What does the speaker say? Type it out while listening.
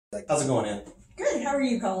How's it going, Anne? Good. How are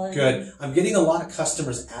you, Colin? Good. I'm getting a lot of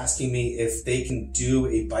customers asking me if they can do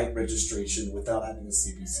a bite registration without having a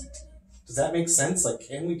CBCT. Does that make sense? Like,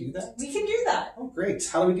 can we do that? We can do that. Oh, great.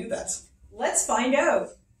 How do we do that? Let's find out.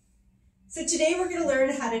 So today we're going to learn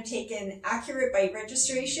how to take an accurate bite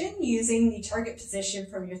registration using the target position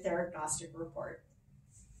from your theragnostic report.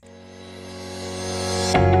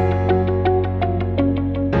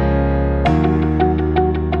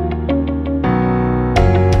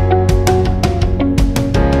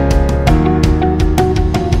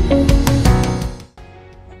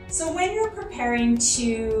 So when you're preparing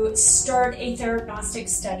to start a theragnostic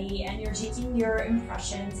study and you're taking your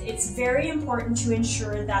impressions, it's very important to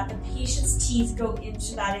ensure that the patient's teeth go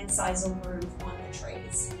into that incisal groove on the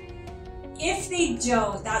trays. If they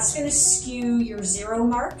don't, that's going to skew your zero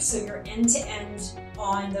mark, so your end-to-end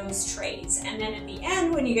on those trays. And then at the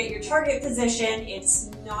end, when you get your target position,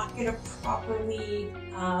 it's not going to properly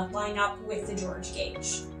line up with the George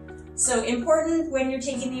gauge. So important when you're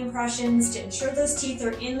taking the impressions to ensure those teeth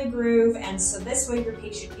are in the groove, and so this way your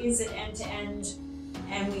patient is at end-to-end,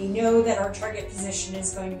 and we know that our target position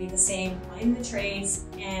is going to be the same on the trays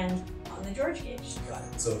and on the George gauge. Got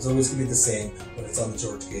it. So it's always going to be the same when it's on the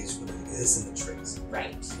George gauge, when it is in the trays.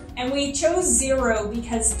 Right. And we chose zero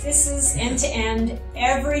because this is end-to-end.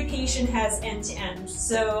 Every patient has end-to-end.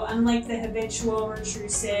 So unlike the habitual,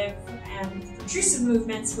 retrusive, and protrusive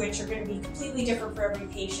movements, which are going to be completely different for every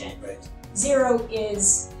patient, right, zero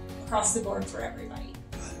is across the board for everybody.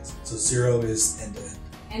 Got it. So zero is end-to-end.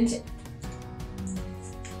 End-to-end.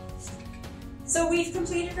 So we've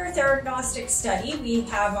completed our theragnostic study. We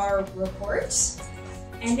have our report,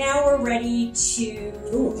 and now we're ready to...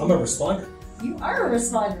 Ooh, I'm a responder. You are a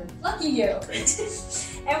responder. Lucky you. Great.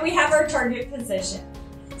 And we have our target position.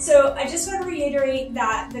 So I just want to reiterate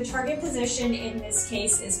that the target position in this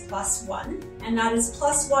case is +1, and that is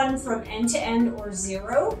 +1 from end-to-end or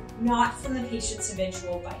zero, not from the patient's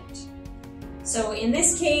habitual bite. So in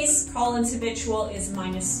this case, Colin's habitual is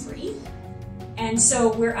 -3. And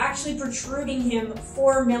so we're actually protruding him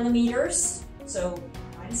 4 millimeters. So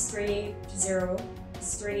 -3 to 0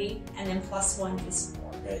 is 3, and then +1 is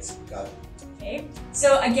 4. Right, got it. Okay,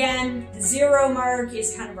 so again, the zero mark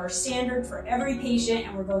is kind of our standard for every patient,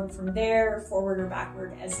 and we're going from there forward or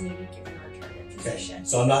backward as needed given our target position. Okay,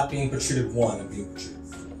 so I'm not being protruded 1, I'm being protruded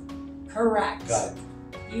 4. Correct. Got it.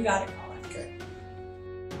 You got it, Colin. Okay.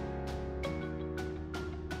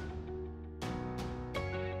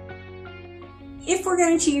 If we're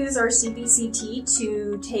going to use our CBCT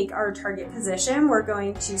to take our target position, we're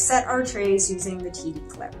going to set our trays using the TD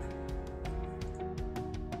clip.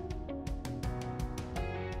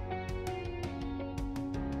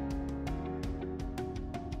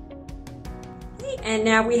 And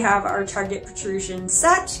now we have our target protrusion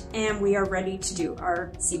set, and we are ready to do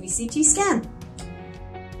our CBCT scan.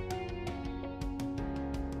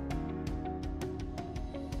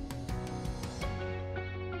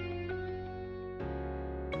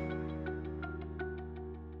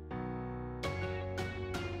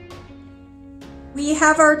 We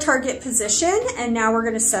have our target position, and now we're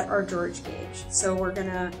going to set our George gauge. So we're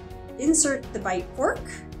going to insert the bite fork,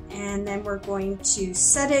 and then we're going to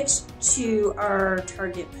set it to our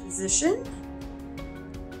target position.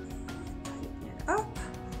 Tighten it up.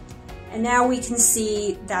 And now we can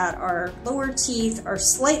see that our lower teeth are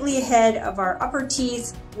slightly ahead of our upper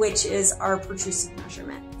teeth, which is our protrusive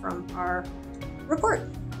measurement from our report.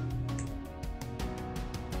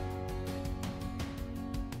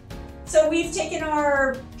 So we've taken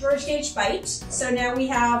our George gauge bite. So now we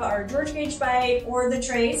have our George gauge bite or the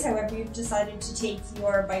trays, however you've decided to take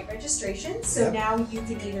your bite registration. So now you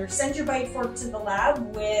can either send your bite fork to the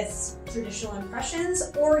lab with traditional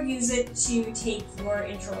impressions or use it to take your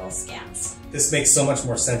intraoral scans. This makes so much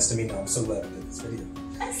more sense to me now. I'm so glad I did this video.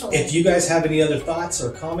 Excellent. If you guys have any other thoughts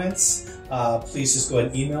or comments, please just go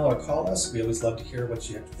ahead and email or call us. We always love to hear what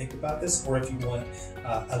you have to think about this, or if you want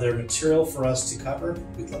other material for us to cover,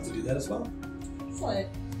 we'd love to do that as well. Excellent.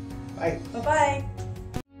 Bye. Bye-bye.